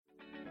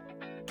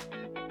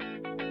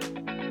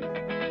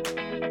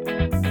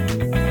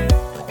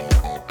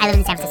live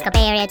in the San Francisco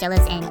Bay Area. Joe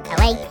lives in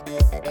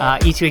LA.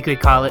 Each week we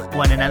call it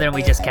one another and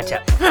we just catch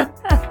up.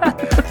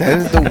 That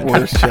is the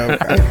worst joke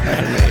I've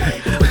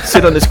ever made.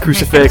 Sit on this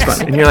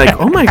crucifix, and you're like,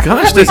 oh my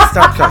gosh, Wait, this.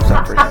 stop for a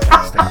second.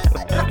 Stop.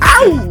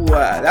 Ow!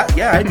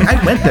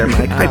 I went there,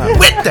 Mike. I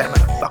went there,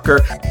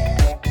 motherfucker.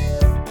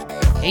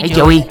 Hey,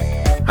 Joey.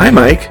 Hi,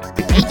 Mike.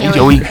 Hey,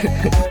 Joey.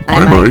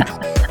 Hi, Mike.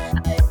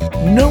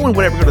 No one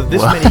would ever go to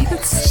this many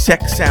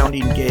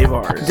sex-sounding gay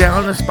bars.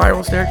 Down the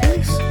spiral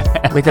staircase.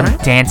 With a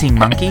dancing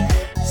monkey?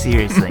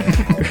 Seriously.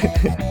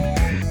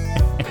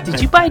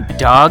 Did you buy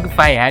dog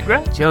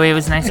Viagra? Joey, it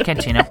was nice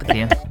catching up with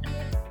you.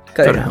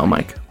 Go to hell,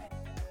 Mike.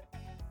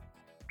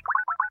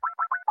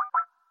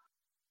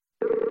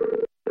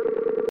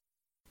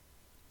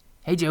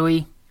 Hey,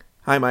 Joey.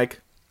 Hi,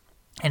 Mike.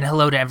 And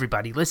hello to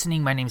everybody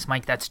listening. My name's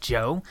Mike. That's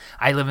Joe.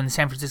 I live in the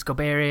San Francisco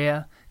Bay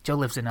Area. Joe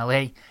lives in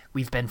LA.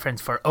 We've been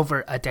friends for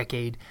over a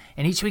decade.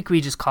 And each week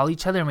we just call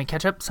each other and we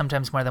catch up,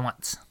 sometimes more than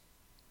once.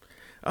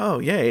 Oh,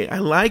 yay.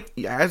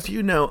 As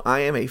you know, I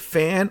am a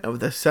fan of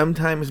the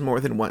sometimes more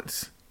than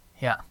once.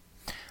 Yeah.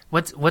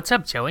 What's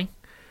up, Joey?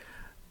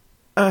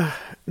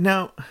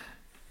 Now,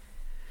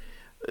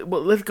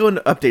 well, let's go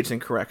into updates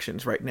and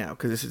corrections right now,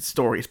 because this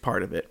story is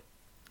part of it.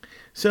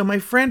 So my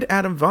friend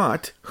Adam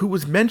Vaught, who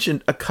was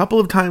mentioned a couple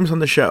of times on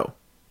the show.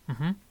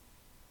 Mm-hmm.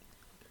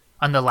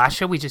 On the last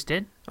show we just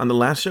did? On the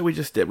last show we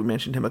just did, we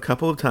mentioned him a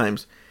couple of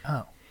times.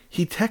 Oh.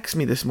 He texted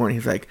me this morning.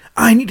 He's like,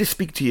 I need to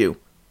speak to you.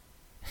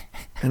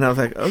 And I was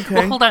like, okay.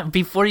 Well, hold on.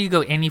 Before you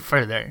go any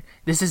further,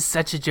 this is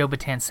such a Joe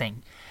Bataan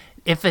thing.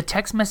 If a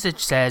text message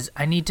says,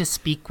 I need to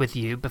speak with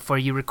you before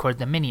you record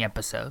the mini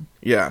episode.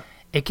 Yeah.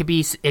 It could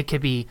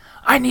be,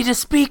 I need to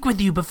speak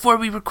with you before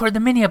we record the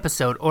mini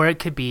episode. Or it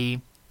could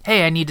be,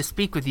 hey, I need to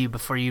speak with you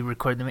before you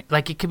record the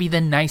like, it could be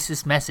the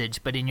nicest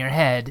message, but in your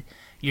head,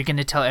 you're going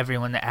to tell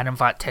everyone that Adam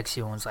Vaught texts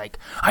you and was like,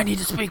 I need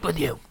to speak with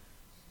you.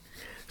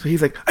 So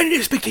he's like, I need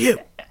to speak to you.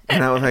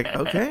 And I was like,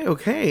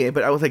 okay.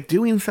 But I was like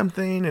doing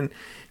something, and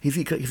he's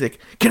like,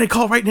 can I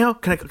call right now?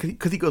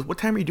 Because he goes, what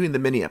time are you doing the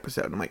mini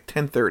episode? And I'm like,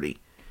 10:30.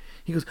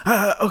 He goes,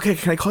 okay,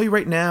 can I call you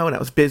right now? And I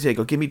was busy. I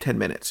go, give me 10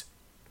 minutes.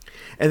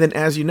 And then,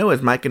 as you know,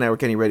 as Mike and I were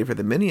getting ready for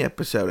the mini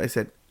episode, I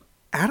said,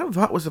 Adam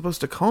Vaught was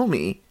supposed to call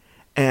me,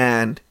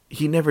 and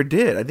he never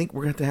did. I think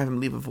we're going to have him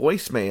leave a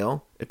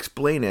voicemail,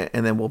 explain it,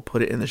 and then we'll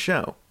put it in the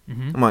show.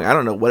 Mm-hmm. I'm like, I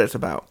don't know what it's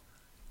about.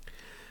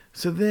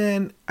 So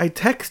then I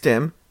text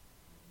him,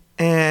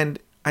 and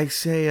I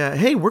say,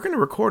 hey, we're going to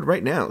record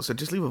right now, so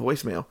just leave a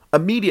voicemail.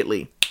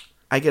 Immediately,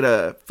 I get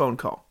a phone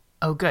call.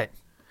 Oh, good.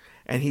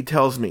 And he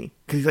tells me,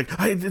 because he's like,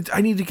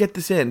 I need to get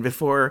this in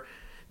before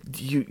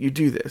you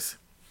do this.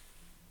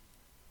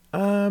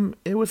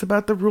 It was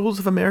about the rules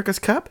of America's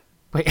Cup.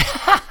 Wait.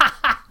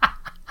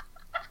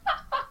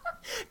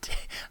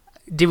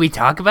 Did we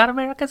talk about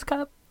America's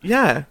Cup?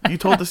 Yeah, you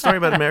told the story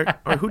about America.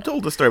 Or who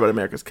told the story about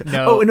America's Cup?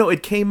 No. Oh, no,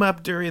 it came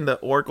up during the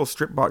Oracle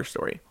strip bar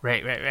story.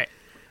 Right.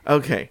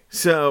 Okay,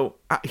 so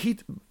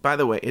by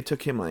the way, it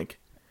took him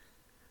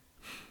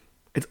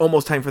it's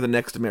almost time for the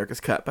next America's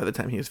Cup by the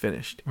time he was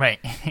finished. Right.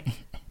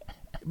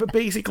 But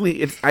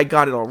basically, I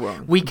got it all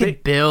wrong. We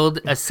could build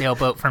a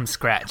sailboat from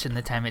scratch in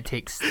the time it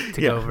takes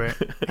to go over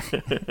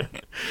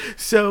it.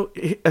 So,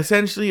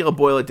 essentially, I'll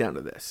boil it down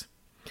to this.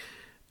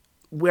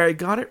 Where I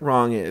got it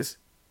wrong is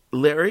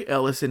Larry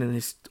Ellison and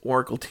his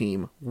Oracle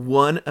team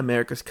won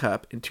America's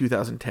Cup in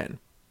 2010.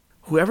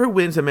 Whoever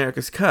wins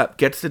America's Cup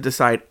gets to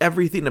decide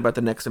everything about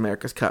the next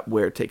America's Cup,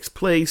 where it takes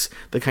place,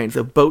 the kinds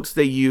of boats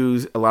they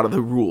use, a lot of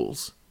the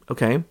rules.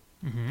 Okay?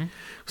 Mm-hmm.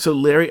 So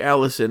Larry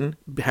Ellison,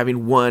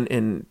 having won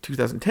in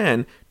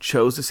 2010,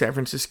 chose the San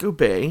Francisco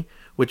Bay,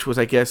 which was,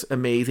 I guess,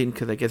 amazing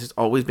because I guess it's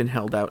always been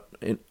held out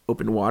in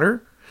open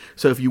water.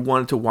 So if you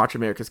wanted to watch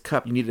America's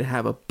Cup, you needed to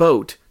have a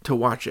boat to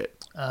watch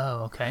it.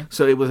 Oh, okay.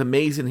 So it was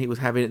amazing he was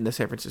having it in the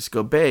San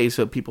Francisco Bay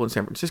so people in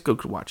San Francisco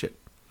could watch it.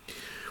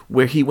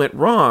 Where he went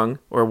wrong,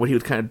 or what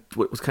was kind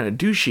of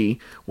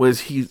douchey, was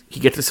he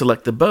gets to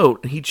select the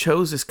boat, and he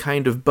chose this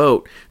kind of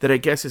boat that I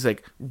guess is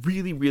like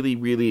really, really,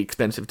 really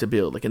expensive to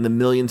build, like in the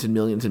millions and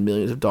millions and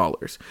millions of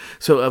dollars.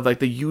 So of like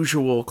the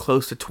usual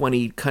close to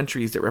 20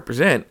 countries that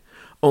represent,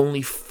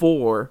 only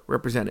 4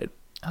 represented.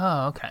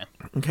 Oh, okay.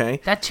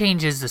 Okay. That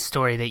changes the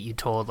story that you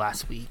told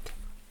last week.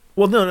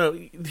 Well, no,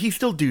 he's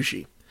still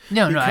douchey.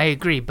 No, I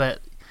agree,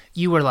 but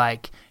you were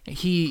like,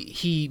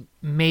 he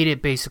made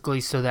it basically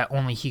so that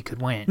only he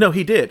could win. No,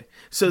 he did.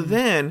 So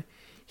then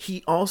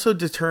he also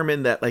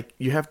determined that like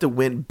you have to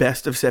win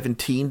best of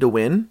 17 to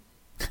win,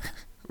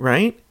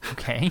 right?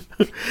 Okay.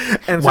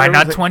 And so why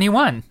not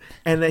 21?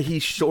 And that he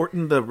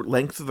shortened the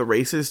length of the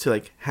races to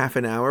like half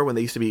an hour when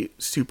they used to be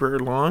super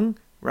long,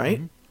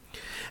 right?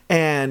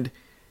 Mm-hmm.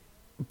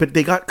 But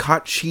they got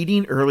caught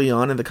cheating early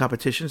on in the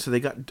competition, so they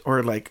got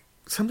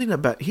something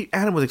about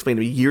Adam was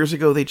explaining to me years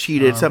ago they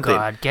cheated something.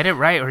 God, get it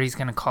right or he's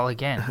gonna call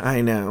again. I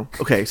know.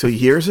 Okay, so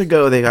years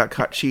ago they got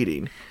caught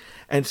cheating,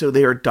 and so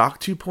they were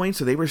docked 2 points,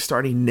 so they were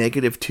starting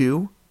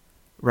 -2,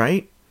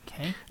 right?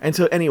 Okay. And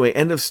so anyway,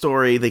 end of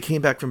story. They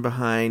came back from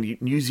behind.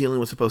 New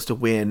Zealand was supposed to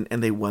win,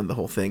 and they won the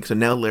whole thing. So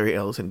now Larry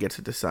Ellison gets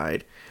to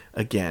decide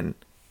again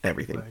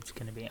everything. Where it's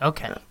gonna be.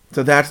 Okay. Yeah.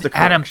 So that's the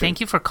correction. Adam,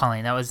 thank you for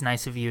calling. That was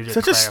nice of you to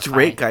Such clarify. a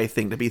straight guy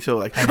thing to be so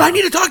like, I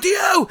need to talk to you.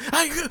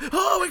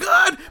 Oh my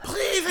God,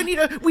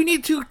 please, we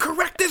need to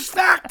correct this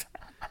fact.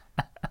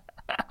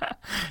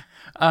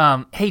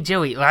 Hey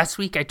Joey, last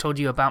week I told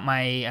you about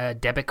my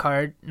debit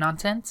card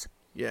nonsense.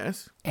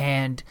 Yes.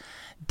 And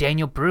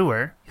Daniel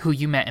Brewer, who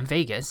you met in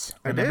Vegas,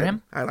 remember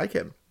him? I like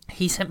him.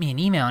 He sent me an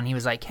email and he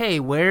was like, hey,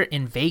 where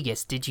in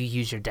Vegas did you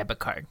use your debit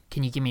card?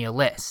 Can you give me a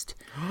list?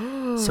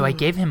 So I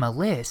gave him a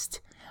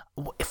list.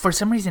 For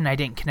some reason, I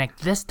didn't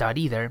connect this dot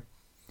either.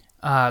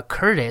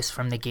 Curtis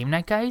from the Game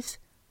Night Guys,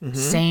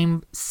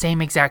 same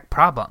exact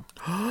problem.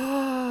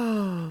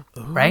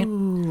 Right?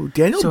 Ooh,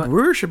 Daniel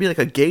Brewer should be like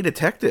a gay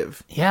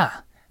detective. Yeah.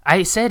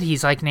 I said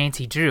he's like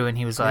Nancy Drew, and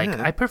he was like,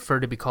 I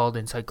prefer to be called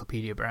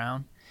Encyclopedia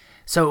Brown.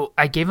 So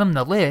I gave him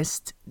the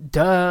list.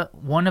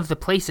 One of the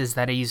places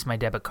that I used my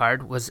debit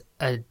card was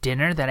a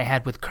dinner that I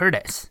had with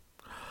Curtis,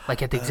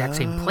 like at the exact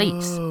same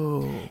place.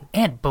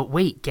 But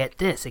wait, get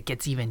this, it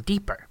gets even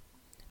deeper.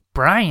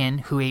 Brian,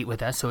 who ate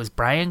with us, so it was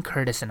Brian,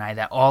 Curtis, and I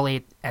that all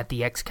ate at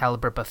the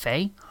Excalibur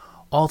buffet.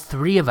 All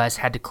three of us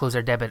had to close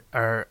our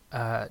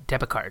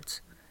debit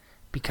cards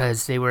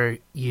because they were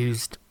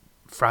used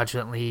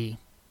fraudulently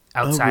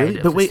outside. Really?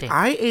 Of but the wait, state.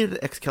 I ate at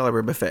the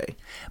Excalibur buffet.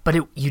 But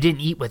you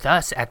didn't eat with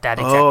us at that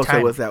exact time. So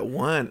it was that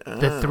one.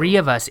 The three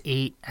of us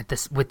ate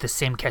with the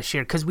same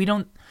cashier because we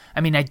don't.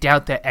 I mean, I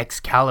doubt that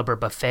Excalibur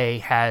buffet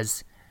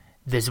has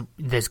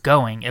this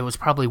going. It was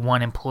probably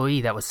one employee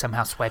that was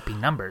somehow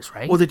swiping numbers,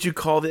 right? Well, did you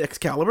call the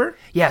Excalibur?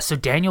 Yeah. So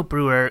Daniel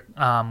Brewer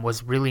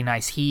was really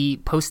nice. He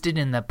posted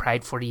in the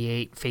Pride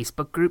 48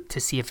 Facebook group to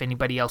see if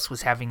anybody else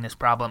was having this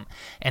problem,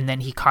 and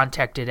then he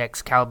contacted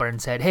Excalibur and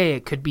said, "Hey,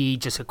 it could be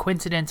just a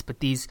coincidence, but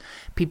these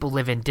people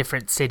live in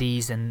different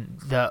cities,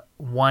 and the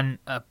one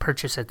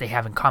purchase that they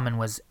have in common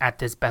was at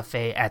this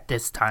buffet at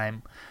this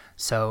time,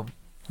 so."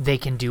 They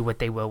can do what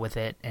they will with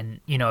it, and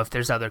if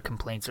there's other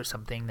complaints or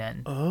something,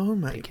 then oh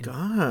my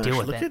gosh, deal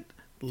with it.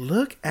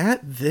 Look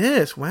at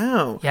this!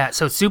 Wow. Yeah,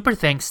 so super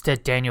thanks to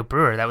Daniel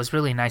Brewer. That was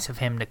really nice of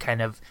him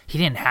to he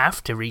didn't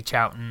have to reach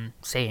out and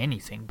say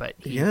anything, but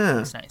he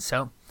was nice.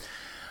 So,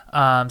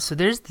 so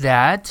there's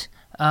that.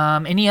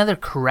 Any other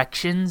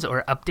corrections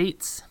or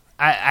updates?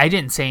 I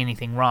didn't say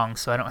anything wrong,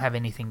 so I don't have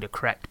anything to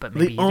correct. But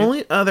maybe the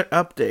only other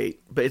update,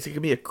 but it's gonna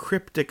be a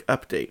cryptic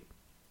update,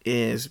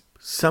 is.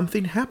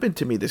 Something happened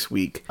to me this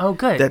week. Oh,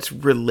 good. That's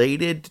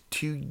related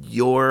to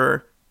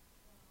your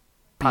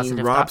being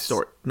Rob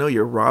story. No,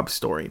 your Rob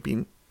story.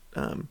 Being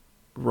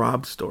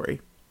Rob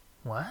story.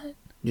 What?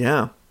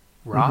 Yeah.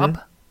 Rob?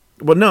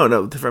 Mm-hmm. Well,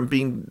 no, from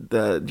being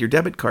your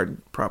debit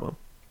card problem.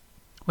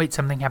 Wait,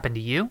 something happened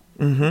to you?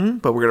 Mm-hmm.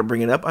 But we're gonna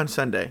bring it up on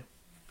Sunday.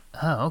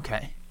 Oh,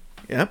 okay.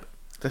 Yep.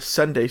 The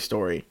Sunday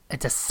story.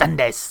 It's a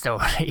Sunday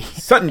story.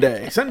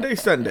 Sunday.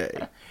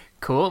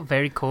 Cool,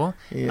 very cool.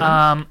 Yes.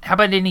 How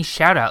about any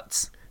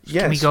shout-outs?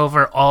 Yes. Can we go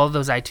over all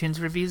those iTunes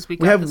reviews we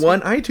got? We have this one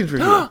week? iTunes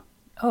review.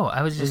 Oh,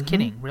 I was just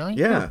kidding. Really?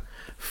 Yeah.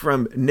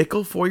 From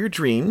Nickel for Your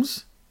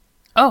Dreams.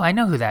 Oh, I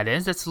know who that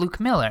is. That's Luke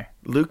Miller.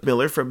 Luke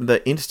Miller from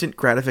the Instant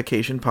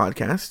Gratification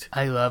podcast.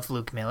 I love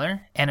Luke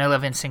Miller, and I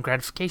love Instant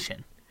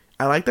Gratification.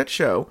 I like that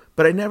show,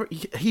 but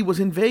he was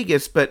in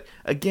Vegas, but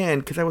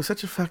again, because I was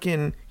such a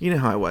fucking, you know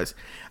how I was,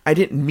 I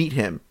didn't meet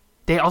him.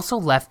 They also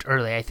left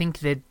early. I think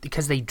that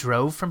because they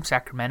drove from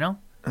Sacramento,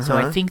 so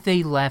I think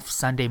they left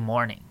Sunday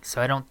morning.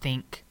 So I don't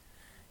think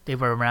they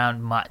were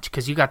around much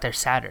because you got there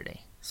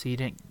Saturday, so you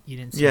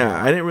didn't see them.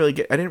 I didn't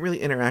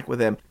really interact with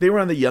them. They were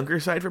on the younger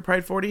side for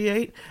Pride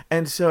 48,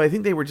 and so I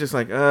think they were just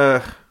like,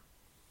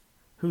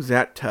 who's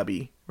that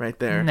tubby right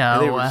there? No,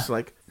 and they were just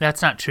like,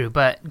 that's not true.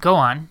 But go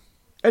on.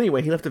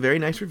 Anyway, he left a very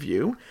nice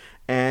review,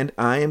 and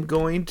I am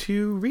going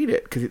to read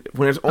it, because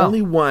when there's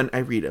only one, I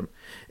read them.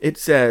 It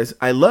says,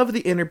 I love the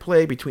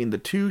interplay between the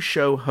two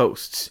show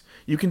hosts.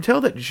 You can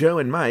tell that Joe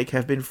and Mike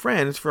have been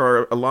friends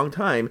for a long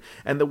time,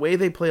 and the way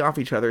they play off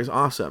each other is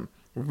awesome.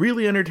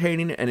 Really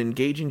entertaining and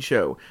engaging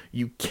show.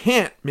 You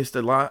can't miss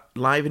the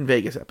Live in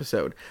Vegas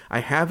episode. I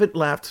haven't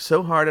laughed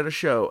so hard at a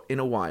show in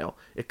a while.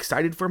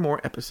 Excited for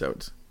more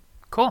episodes.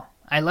 Cool.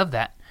 I love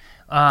that.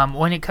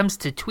 When it comes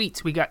to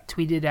tweets, we got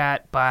tweeted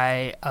at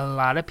by a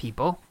lot of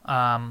people.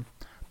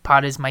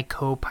 Pod is my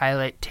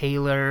co-pilot,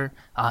 Taylor,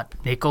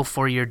 Nickel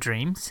for Your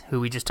Dreams, who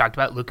we just talked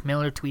about. Luke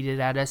Miller tweeted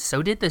at us.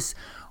 So did this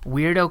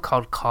weirdo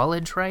called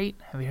College Right.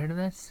 Have you heard of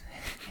this?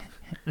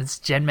 It's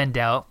Jen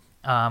Mendel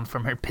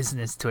from her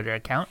business Twitter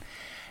account.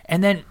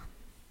 And then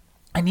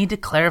I need to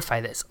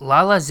clarify this.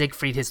 Lala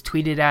Siegfried has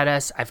tweeted at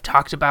us. I've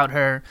talked about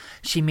her.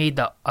 She made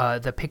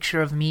the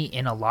picture of me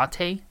in a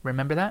latte.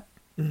 Remember that?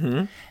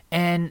 Mm-hmm.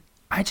 And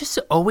I just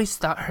always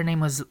thought her name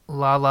was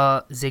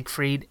Lala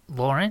Siegfried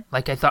Lauren.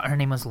 Like, I thought her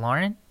name was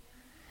Lauren.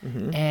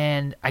 Mm-hmm.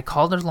 And I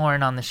called her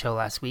Lauren on the show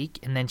last week,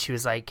 and then she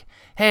was like,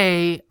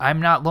 hey,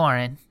 I'm not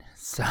Lauren.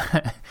 So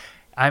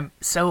I've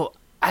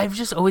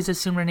just always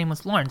assumed her name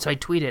was Lauren. So I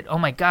tweeted, oh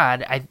my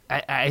God,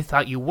 I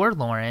thought you were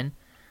Lauren.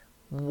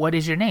 What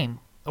is your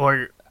name?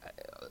 Or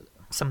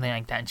something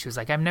like that. And she was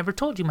like, I've never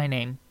told you my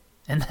name.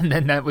 And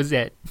then that was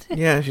it.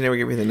 Yeah, she never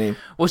gave me the name.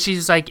 Well,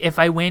 she's like, if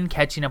I win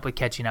Catching Up with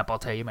Catching Up, I'll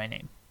tell you my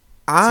name.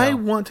 I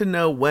want to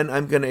know when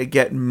I'm going to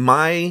get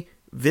my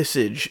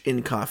visage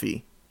in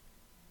coffee.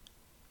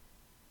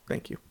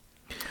 Thank you.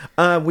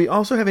 We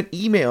also have an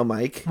email,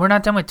 Mike. We're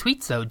not done with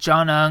tweets, though.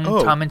 John Ung,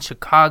 Tom in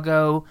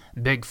Chicago,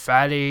 Big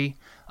Fatty.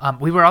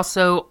 We were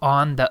also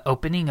on the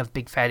opening of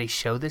Big Fatty's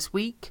show this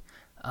week,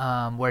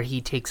 where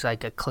he takes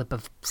like a clip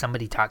of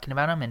somebody talking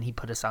about him, and he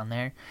put us on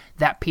there.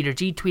 That Peter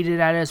G tweeted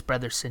at us,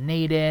 Brother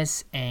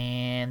Sinatus,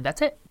 and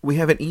that's it. We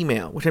have an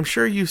email, which I'm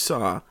sure you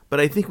saw, but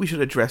I think we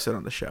should address it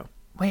on the show.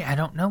 Wait, I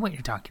don't know what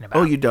you're talking about.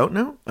 Oh, you don't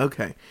know?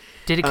 Okay.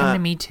 Did it come to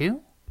me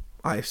too?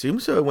 I assume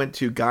so. It went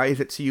to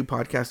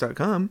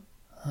guys@cupodcast.com.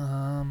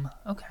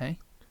 Okay.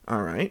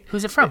 All right.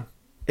 Who's it from?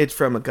 It's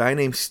from a guy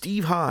named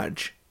Steve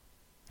Hodge.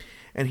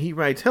 And he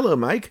writes, "Hello,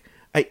 Mike.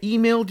 I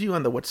emailed you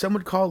on the what some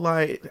would call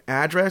lie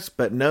address,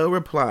 but no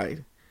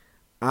reply.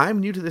 I'm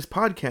new to this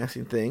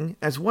podcasting thing.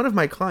 As one of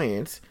my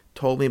clients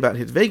told me about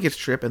his Vegas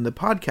trip and the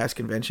podcast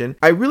convention,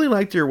 I really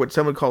liked your What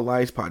Some Would Call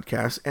Lies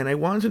podcast, and I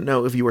wanted to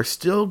know if you are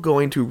still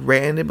going to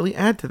randomly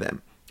add to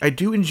them. I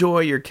do enjoy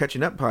your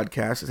Catching Up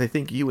podcast, as I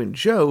think you and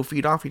Joe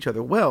feed off each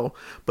other well,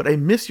 but I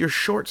miss your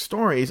short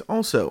stories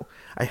also.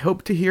 I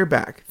hope to hear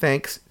back.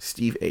 Thanks,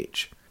 Steve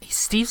H."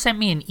 Steve sent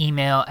me an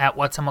email at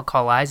What Some Would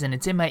Call Lies, and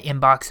it's in my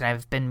inbox, and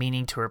I've been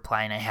meaning to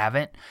reply, and I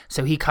haven't.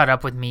 So he caught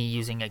up with me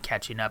using a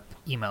Catching Up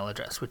email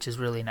address, which is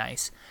really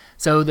nice.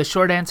 So the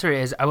short answer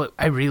is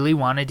I really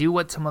want to do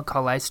What Some Would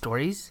Call Lies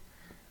stories.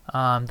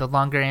 The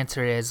longer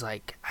answer is,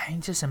 like, I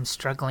just am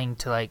struggling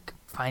to, like,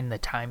 find the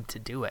time to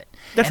do it.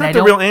 That's not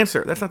the real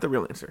answer. That's not the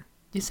real answer.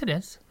 Yes, it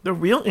is. The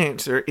real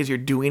answer is you're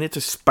doing it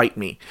to spite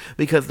me.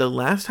 Because the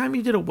last time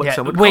you did a What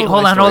Some Would Call Wait,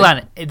 hold Lies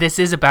on. story, This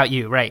is about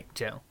you, right,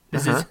 Joe?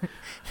 This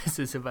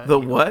is about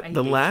the you. what?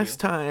 The last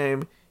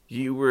time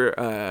you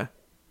were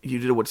you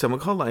did a What Some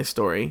Would Call Lies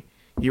story,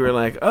 you were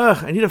like,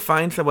 "Ugh, I need to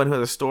find someone who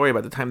has a story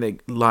about the time they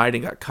lied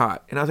and got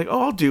caught." And I was like,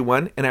 "Oh, I'll do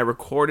one." And I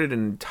recorded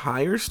an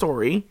entire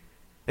story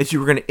that you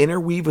were going to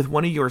interweave with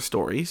one of your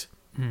stories.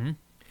 Mm-hmm.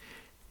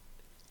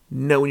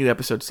 No new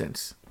episode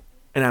since.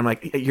 And I'm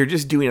like, you're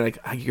just doing it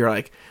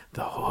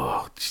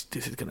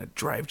this is going to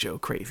drive Joe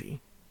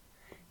crazy.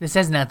 This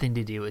has nothing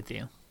to do with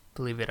you,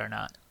 believe it or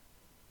not.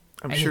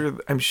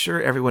 I'm sure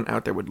everyone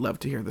out there would love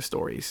to hear the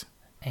stories.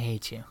 I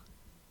hate you.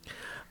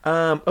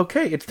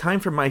 Okay, it's time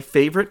for my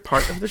favorite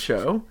part of the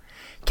show.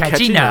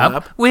 Catching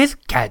up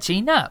with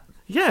Catching Up.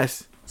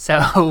 Yes.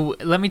 So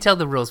let me tell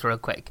the rules real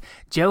quick.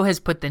 Joe has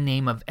put the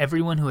name of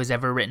everyone who has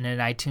ever written an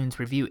iTunes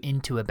review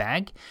into a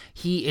bag.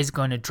 He is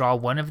going to draw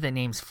one of the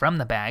names from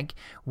the bag.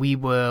 We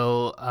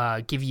will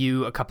give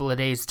you a couple of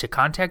days to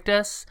contact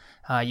us.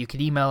 You can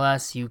email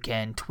us. You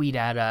can tweet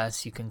at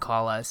us. You can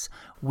call us.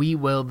 We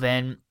will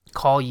then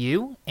call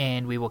you,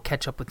 and we will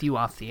catch up with you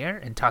off the air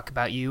and talk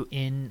about you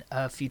in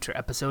a future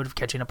episode of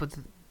Catching Up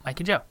with Mike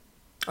and Joe.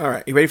 All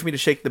right. You ready for me to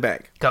shake the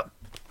bag? Go.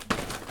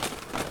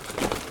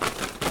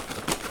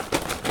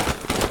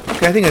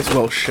 Okay, I think that's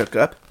well shook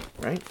up,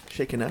 right?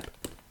 Shaken up.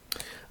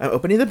 I'm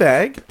opening the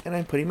bag, and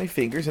I'm putting my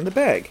fingers in the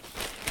bag.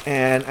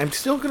 And I'm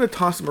still going to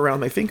toss them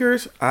around my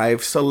fingers.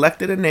 I've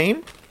selected a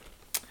name.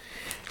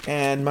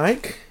 And,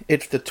 Mike,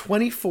 it's the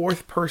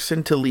 24th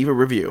person to leave a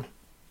review.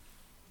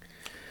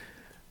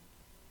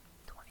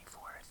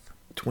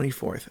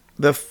 24th.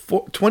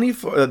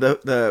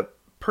 The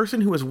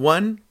person who has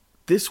won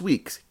this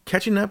week's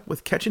Catching Up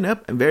with Catching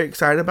Up, I'm very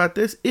excited about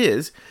this,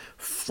 is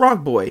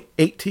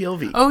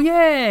Frogboy8TLV. Oh,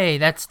 yay!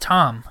 That's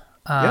Tom,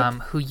 Yep.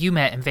 who you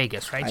met in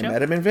Vegas, right, Joe? I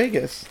met him in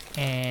Vegas.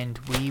 And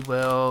we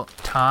will,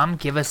 Tom,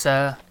 give us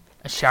a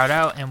shout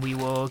out, and we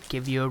will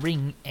give you a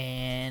ring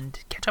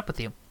and catch up with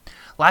you.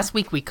 Last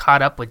week we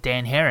caught up with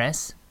Dan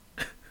Harris.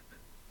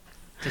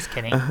 Just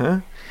kidding.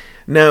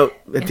 No,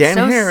 it's Dan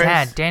so Harris.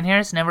 Sad. Dan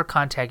Harris never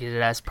contacted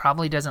us.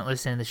 Probably doesn't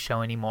listen to the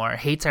show anymore.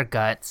 Hates our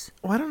guts.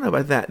 Well, I don't know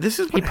about that. This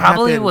is what he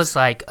probably happens. was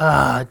like,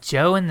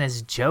 Joe and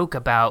this joke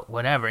about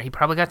whatever. He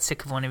probably got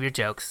sick of one of your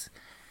jokes,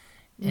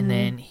 and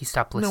then he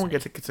stopped listening. No one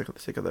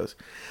gets sick of those.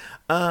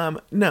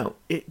 No,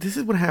 this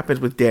is what happens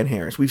with Dan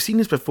Harris. We've seen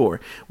this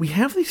before. We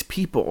have these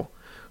people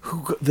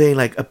who they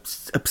like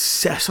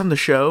obsess on the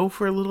show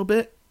for a little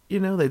bit. You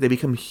know, they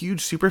become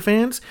huge super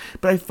fans.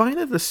 But I find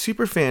that the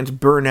super fans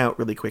burn out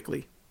really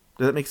quickly.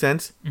 Does that make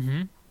sense?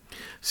 Mm-hmm.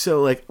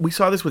 So, like, we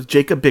saw this with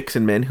Jacob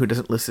Bixenman, who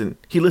doesn't listen.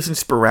 He listens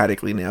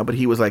sporadically now, but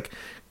he was, like,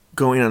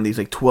 going on these,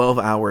 like,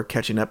 12-hour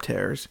catching up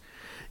tears,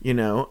 you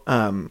know?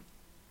 And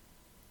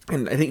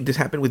I think this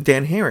happened with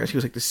Dan Harris. He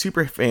was, like, the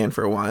super fan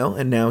for a while,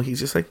 and now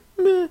he's just like,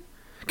 meh.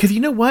 Because you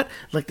know what?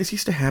 Like, this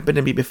used to happen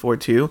to me before,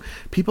 too.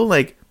 People,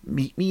 like,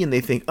 meet me, and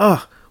they think,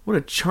 oh, what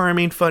a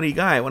charming, funny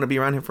guy. I want to be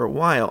around him for a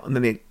while. And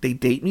then they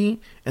date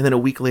me, and then a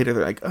week later,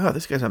 they're like, oh,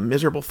 this guy's a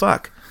miserable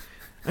fuck.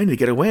 I need to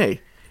get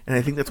away. And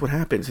I think that's what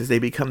happens is they're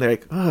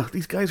like, oh,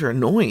 these guys are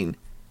annoying.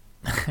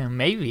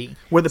 Maybe.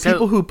 Where the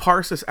people who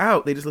parse us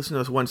out, they just listen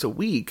to us once a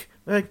week.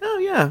 They're like, oh,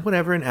 yeah,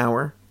 whatever, an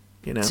hour.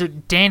 You know. So,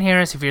 Dan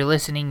Harris, if you're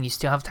listening, you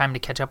still have time to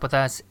catch up with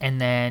us.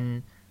 And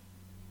then,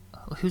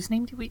 whose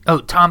name did we? Oh,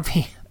 Tom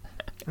V.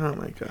 Oh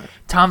my god.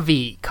 Tom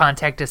V,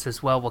 contact us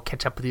as well. We'll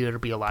catch up with you. It'll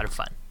be a lot of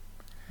fun.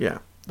 Yeah.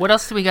 What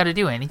else do we got to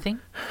do? Anything?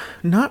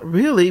 Not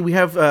really. We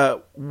have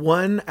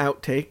one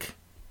outtake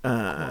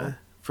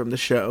from the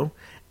show,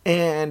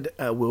 and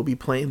we'll be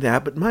playing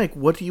that. But Mike,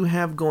 what do you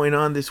have going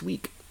on this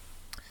week?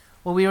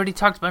 Well, we already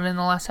talked about it in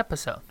the last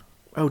episode.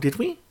 Oh, did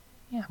we?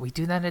 Yeah, we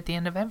do that at the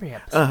end of every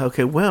episode.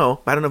 Okay,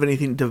 well, I don't know if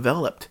anything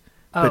developed.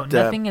 Oh, but,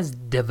 nothing is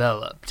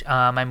developed.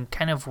 I'm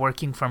kind of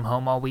working from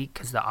home all week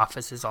because the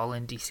office is all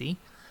in D.C.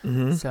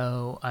 Mm-hmm.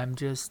 So I'm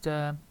just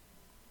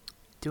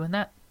doing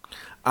that.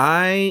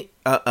 I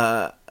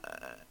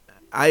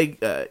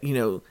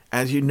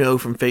as you know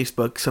from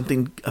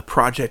Facebook, a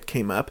project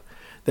came up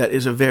that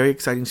is a very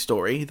exciting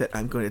story that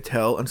I'm going to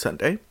tell on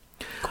Sunday.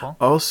 Cool.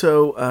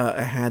 Also,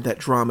 I had that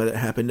drama that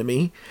happened to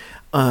me.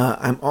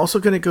 I'm also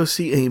going to go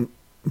see a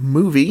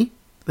movie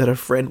that a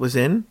friend was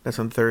in. That's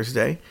on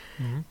Thursday.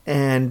 Mm-hmm.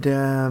 And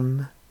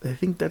I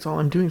think that's all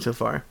I'm doing so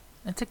far.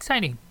 That's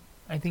exciting.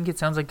 I think it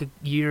sounds like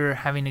you're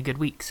having a good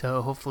week.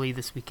 So hopefully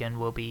this weekend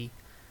will be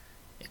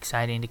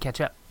exciting to catch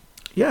up.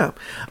 Yeah.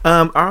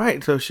 All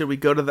right. So should we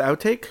go to the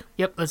outtake?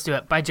 Yep. Let's do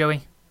it. Bye,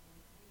 Joey.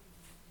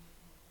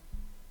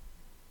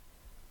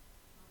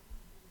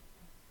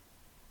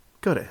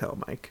 Go to hell,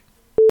 Mike.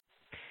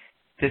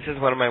 This is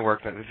one of my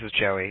work. This is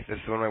Joey. This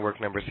is one of my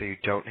work numbers, so you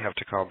don't have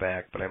to call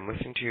back. But I'm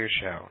listening to your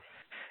show,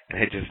 and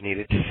I just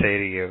needed to say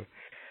to you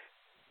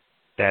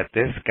that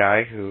this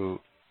guy who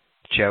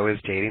Joe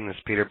is dating, this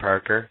Peter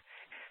Parker,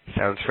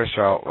 sounds first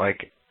of all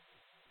like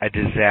a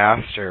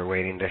disaster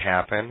waiting to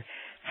happen.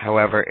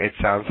 However, it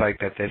sounds like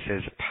that this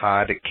is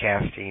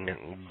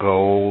podcasting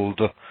gold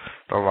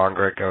the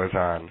longer it goes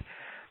on.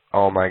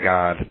 Oh my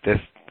God, this.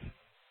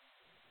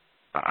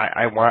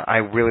 I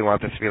really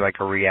want this to be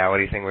like a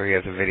reality thing where he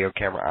has a video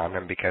camera on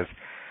him because,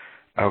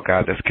 oh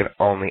God, this could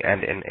only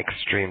end in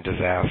extreme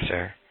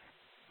disaster.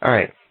 All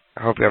right.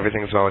 I hope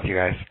everything's well with you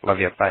guys. Love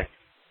you. Bye.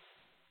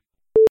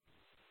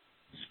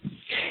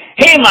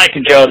 Hey, Mike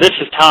and Joe. This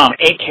is Tom,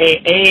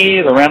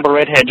 a.k.a. the Ramble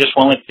Redhead. Just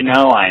want to let you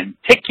know I'm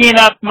picking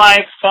up my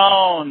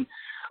phone.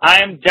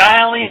 I'm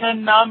dialing a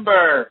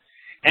number,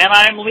 and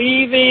I'm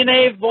leaving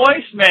a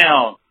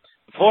voicemail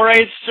for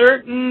a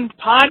certain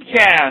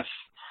podcast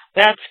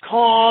that's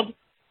called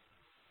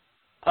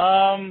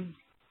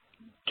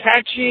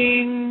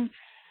Catching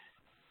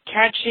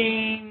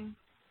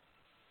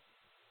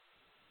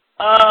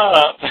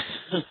Up.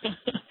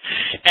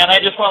 And I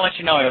just want to let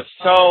you know it was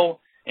so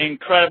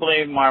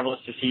incredibly marvelous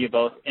to see you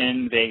both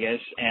in Vegas,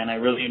 and I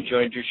really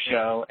enjoyed your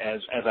show, as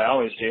I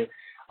always do.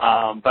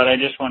 But I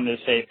just wanted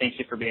to say thank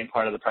you for being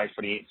part of the Pride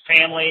 48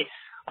 family.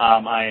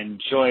 I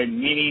enjoyed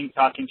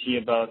talking to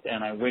you both,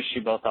 and I wish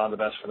you both all the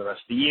best for the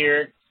rest of the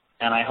year.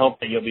 And I hope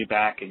that you'll be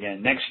back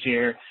again next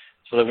year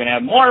so that we're going to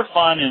have more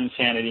fun and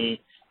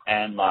insanity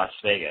in Las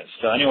Vegas.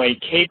 So anyway,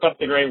 keep up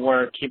the great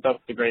work. Keep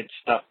up the great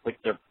stuff with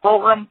your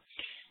program.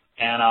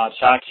 And I'll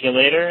talk to you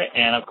later.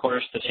 And, of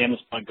course, the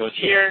shameless plug goes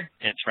here.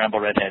 It's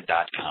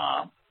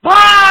RambleRedhead.com.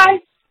 Bye!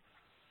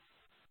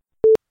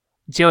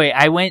 Joey,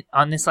 I went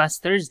on this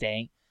last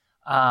Thursday.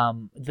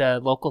 The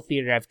local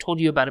theater, I've told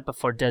you about it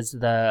before, does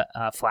the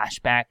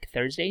flashback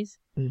Thursdays.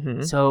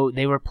 Mm-hmm. So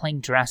they were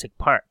playing Jurassic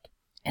Park.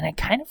 And I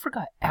kind of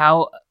forgot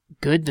how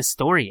good the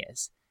story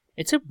is.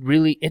 It's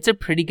a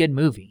pretty good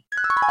movie.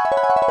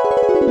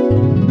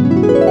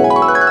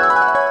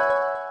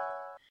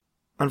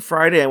 On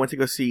Friday, I went to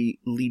go see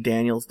Lee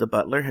Daniels, The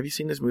Butler. Have you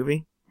seen this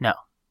movie? No.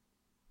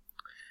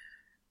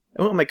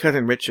 I went with my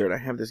cousin Richard. I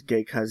have this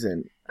gay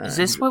cousin. Is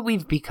this what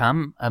we've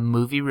become? A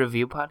movie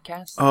review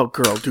podcast? Oh,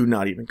 girl, do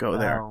not even go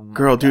there. Oh,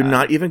 girl, do God.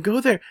 not even go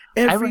there.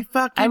 I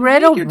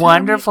read a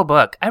wonderful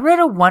book.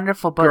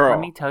 Girl, let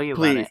me tell you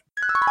please. about it.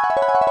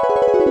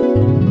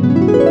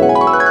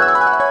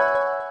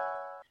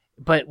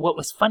 But what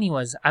was funny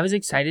was I was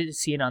excited to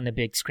see it on the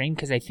big screen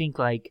because I think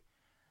like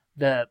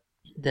the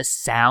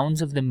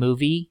sounds of the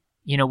movie,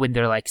 you know, when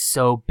they're like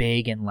so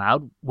big and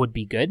loud would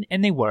be good,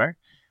 and they were.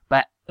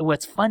 But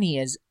what's funny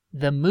is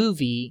the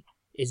movie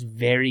is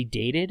very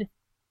dated.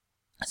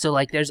 So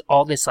like there's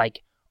all this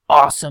like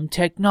awesome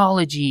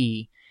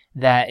technology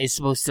that is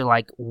supposed to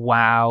like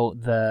wow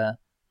the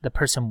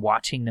person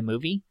watching the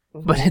movie.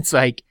 Mm-hmm. But it's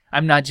like,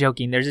 I'm not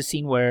joking. There's a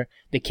scene where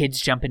the kids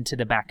jump into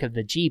the back of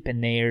the Jeep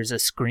and there's a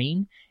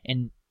screen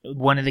and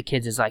one of the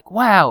kids is like,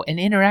 wow, an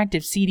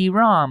interactive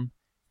CD-ROM.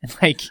 And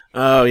like,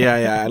 oh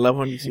yeah. I love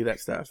when you see that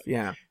stuff.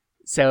 Yeah.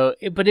 So,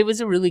 but it was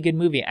a really good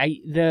movie.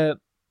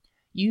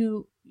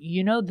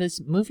 You know,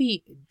 this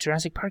movie,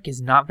 Jurassic Park,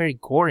 is not very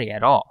gory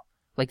at all.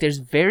 Like, there's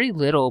very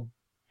little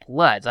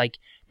blood. Like,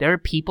 there are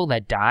people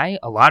that die,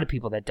 a lot of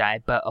people that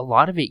die, but a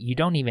lot of it, you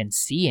don't even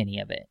see any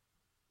of it.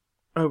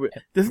 Oh,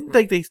 doesn't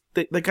like the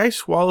guy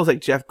swallows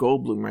like Jeff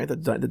Goldblum, right?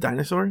 The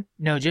dinosaur?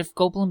 No, Jeff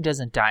Goldblum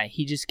doesn't die.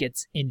 He just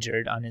gets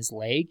injured on his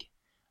leg.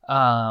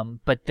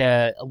 But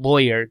the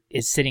lawyer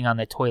is sitting on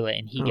the toilet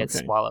and he gets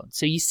swallowed.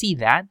 So you see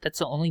that. That's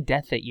the only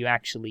death that you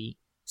actually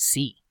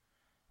see.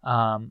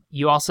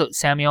 You also,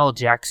 Samuel L.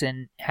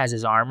 Jackson has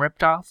his arm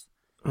ripped off.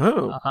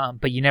 Oh.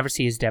 But you never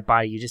see his dead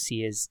body. You just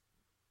see his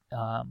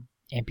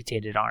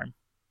amputated arm.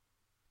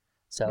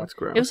 So That's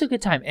gross. it was a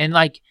good time. And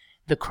like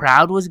the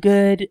crowd was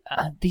good.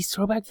 These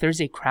Throwback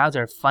Thursday crowds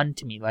are fun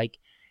to me. Like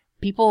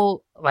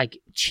people like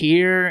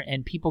cheer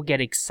and people get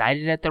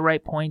excited at the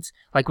right points.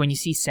 Like when you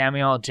see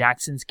Samuel L.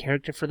 Jackson's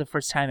character for the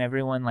first time,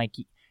 everyone like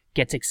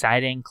gets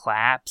excited and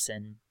claps.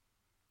 And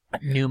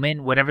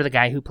Newman, whatever the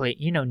guy who played,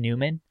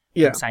 Newman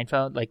in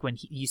Seinfeld, like when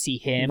you see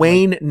him.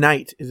 Wayne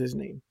Knight is his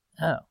name.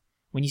 Oh,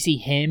 when you see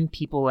him,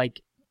 people like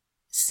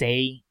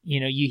say,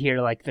 you hear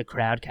like the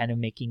crowd kind of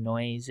making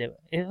noise.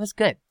 It was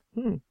good.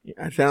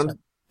 It sounds.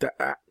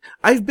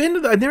 I've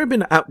never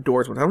been to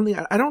outdoors ones.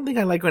 I don't think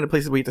I like going to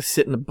places where you have to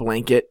sit in a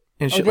blanket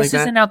and shit like that.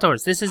 This isn't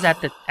outdoors. This is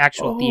at the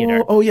actual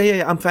theater. Oh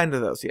yeah. I'm fan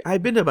of those. Yeah,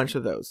 I've been to a bunch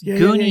of those. Yeah,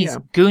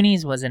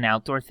 Goonies was an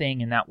outdoor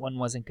thing, and that one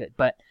wasn't good.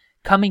 But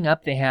coming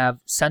up, they have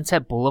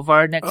Sunset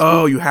Boulevard next week.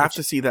 Oh, you have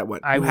to see that one.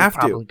 I will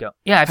probably go.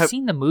 Yeah, I've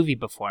seen the movie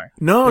before.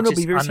 No, but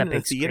you've ever seen it in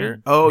the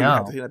theater? Screen. Oh, no. You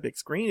have to see that big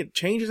screen. It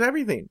changes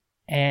everything.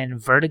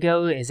 And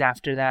Vertigo is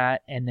after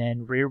that, and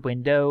then Rear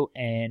Window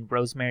and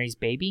Rosemary's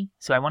Baby.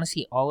 So I want to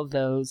see all of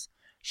those.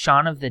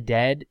 Shaun of the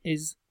Dead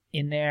is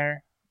in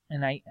there,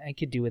 and I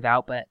could do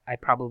without, but I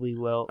probably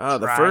will try.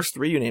 The first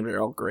three you named are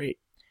all great.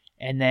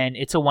 And then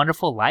It's a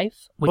Wonderful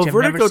Life, which I've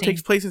Vertigo never seen.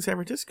 takes place in San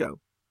Francisco.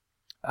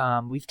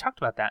 We've talked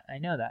about that. I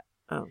know that.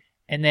 Oh.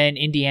 And then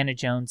Indiana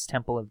Jones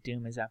Temple of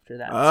Doom is after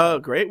that. Oh,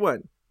 great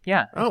one.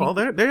 Yeah.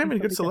 They're having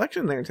a good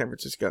selection there in San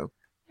Francisco.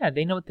 Yeah,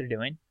 they know what they're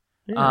doing.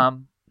 Yeah.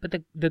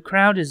 But the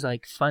crowd is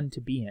like fun to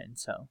be in,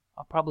 so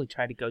I'll probably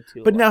try to go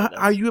to. But now,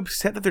 are you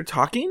upset that they're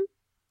talking?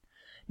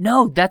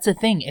 No, that's the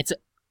thing. It's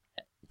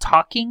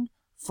talking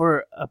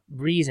for a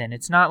reason.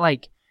 It's not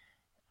like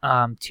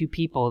two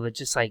people that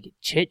just like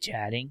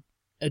chit-chatting.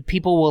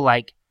 People will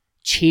like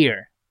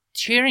cheer.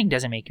 Cheering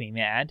doesn't make me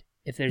mad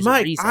if there's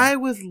Mike, a reason. I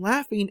was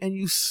laughing and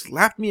you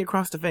slapped me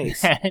across the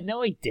face.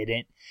 No, I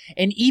didn't.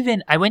 And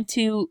even I went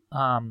to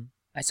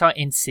I saw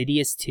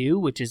Insidious 2,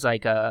 which is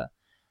like a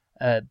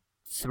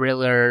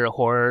thriller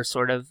horror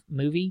sort of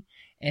movie,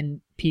 and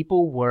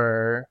people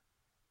were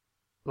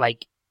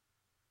like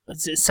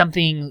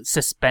something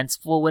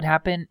suspenseful would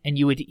happen and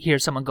you would hear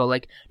someone go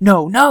like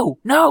no,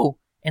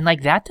 and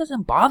like that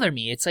doesn't bother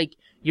me. It's like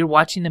you're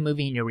watching the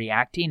movie and you're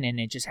reacting and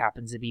it just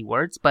happens to be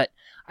words. But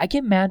I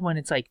get mad when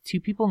it's like two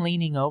people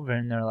leaning over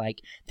and they're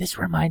like, this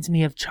reminds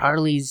me of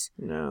Charlie's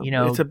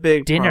it's a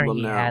big dinner problem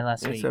he now. had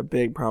last week. It's a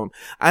big problem.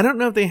 I don't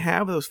know if they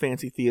have those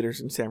fancy theaters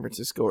in San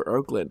Francisco or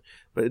Oakland,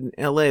 but in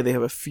LA they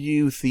have a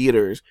few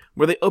theaters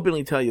where they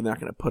openly tell you they're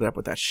not going to put up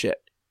with that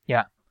shit.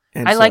 Yeah.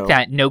 And I like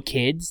that. No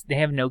kids. They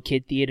have no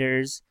kid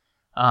theaters.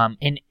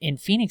 In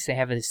Phoenix, they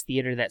have this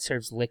theater that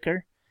serves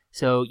liquor,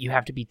 so you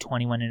have to be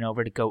 21 and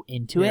over to go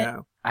into it.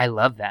 I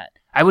love that.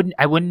 I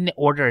wouldn't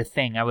order a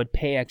thing. I would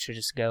pay extra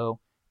just to go,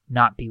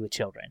 not be with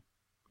children.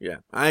 Yeah,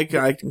 I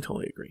can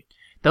totally agree.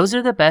 Those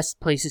are the best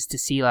places to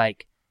see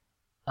like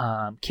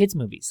kids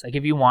movies. Like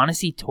if you want to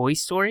see Toy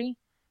Story,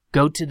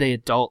 go to the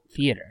adult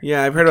theater.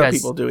 Yeah, I've heard of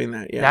people doing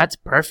that. Yeah, that's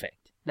perfect.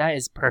 That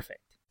is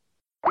perfect.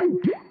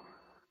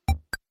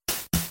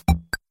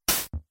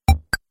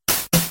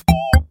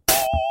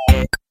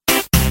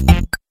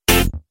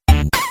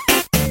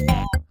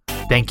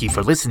 Thank you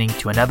for listening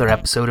to another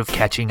episode of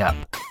Catching Up.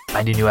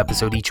 Find a new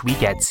episode each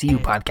week at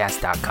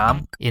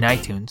cupodcast.com, in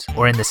iTunes,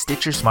 or in the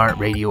Stitcher Smart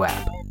Radio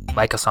app.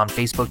 Like us on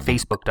Facebook,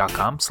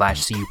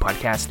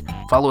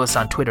 facebook.com/cupodcast. Follow us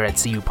on Twitter at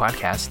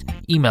cupodcast.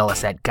 Email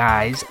us at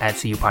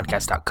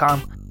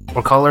guys@cupodcast.com,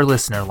 or call our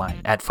listener line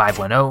at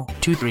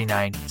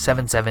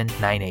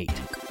 510-239-7798.